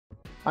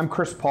I'm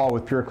Chris Paul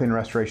with Pure Clean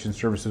Restoration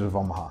Services of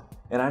Omaha.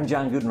 And I'm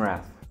John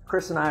Gudenrath.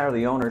 Chris and I are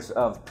the owners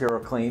of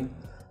Pure Clean,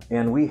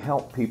 and we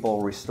help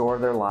people restore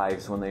their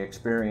lives when they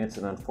experience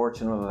an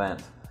unfortunate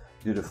event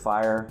due to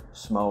fire,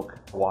 smoke,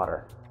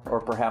 water, or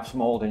perhaps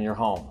mold in your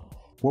home.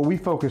 What we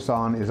focus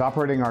on is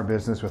operating our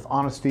business with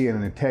honesty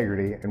and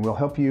integrity, and we'll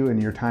help you in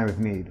your time of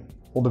need.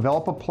 We'll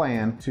develop a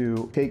plan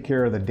to take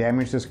care of the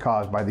damage that's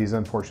caused by these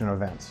unfortunate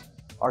events.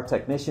 Our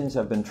technicians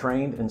have been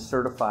trained and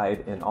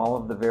certified in all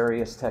of the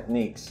various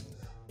techniques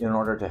in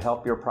order to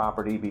help your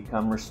property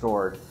become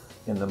restored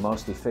in the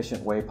most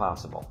efficient way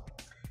possible.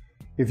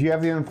 If you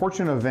have the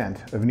unfortunate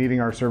event of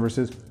needing our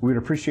services, we would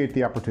appreciate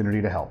the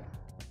opportunity to help.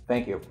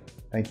 Thank you.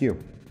 Thank you.